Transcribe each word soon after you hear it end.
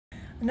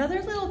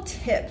Another little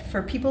tip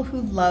for people who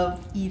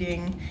love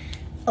eating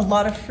a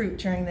lot of fruit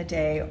during the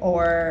day,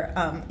 or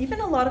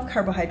even a lot of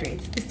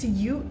carbohydrates, is to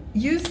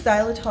use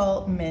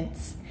xylitol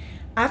mints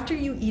after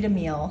you eat a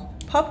meal.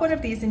 Pop one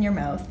of these in your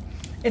mouth.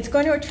 It's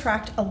going to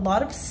attract a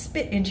lot of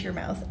spit into your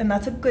mouth, and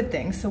that's a good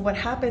thing. So what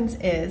happens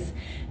is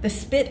the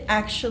spit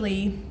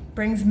actually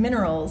brings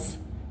minerals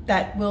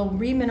that will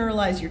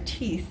remineralize your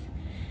teeth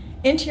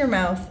into your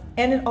mouth,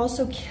 and it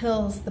also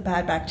kills the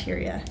bad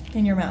bacteria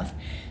in your mouth.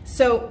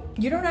 So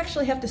you don't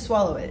actually have to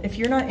swallow it. If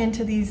you're not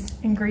into these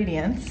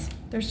ingredients,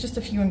 there's just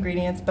a few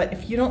ingredients, but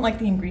if you don't like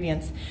the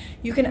ingredients,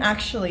 you can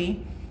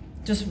actually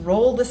just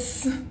roll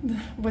this,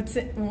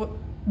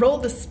 roll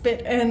the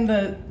spit and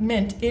the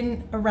mint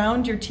in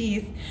around your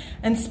teeth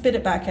and spit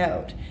it back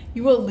out.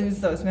 You will lose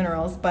those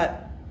minerals,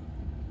 but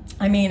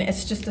I mean,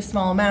 it's just a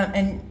small amount,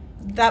 and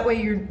that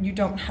way you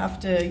don't have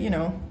to, you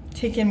know,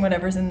 take in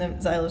whatever's in the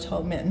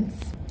xylitol mints.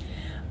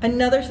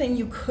 Another thing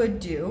you could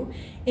do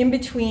in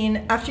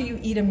between, after you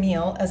eat a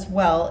meal as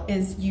well,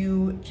 is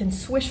you can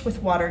swish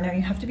with water. Now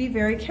you have to be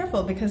very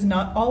careful because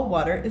not all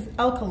water is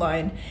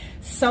alkaline.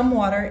 Some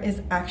water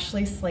is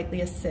actually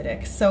slightly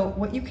acidic. So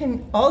what you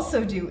can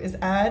also do is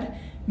add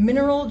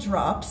mineral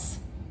drops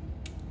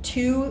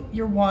to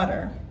your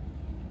water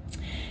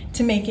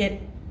to make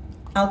it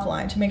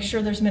alkaline, to make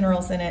sure there's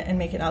minerals in it and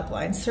make it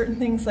alkaline. Certain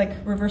things like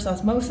reverse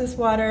osmosis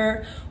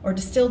water or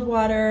distilled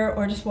water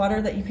or just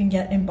water that you can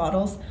get in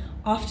bottles,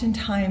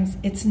 oftentimes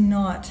it's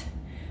not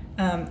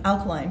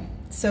alkaline.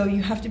 So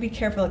you have to be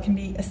careful. It can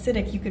be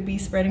acidic. You could be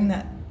spreading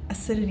that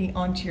acidity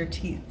onto your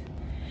teeth.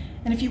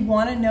 And if you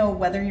want to know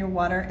whether your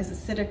water is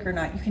acidic or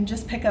not, you can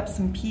just pick up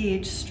some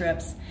pH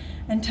strips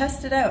and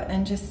test it out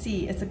and just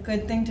see. It's a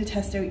good thing to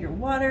test out your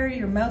water,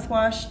 your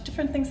mouthwash,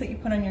 different things that you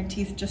put on your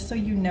teeth, just so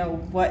you know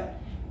what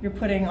you're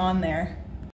putting on there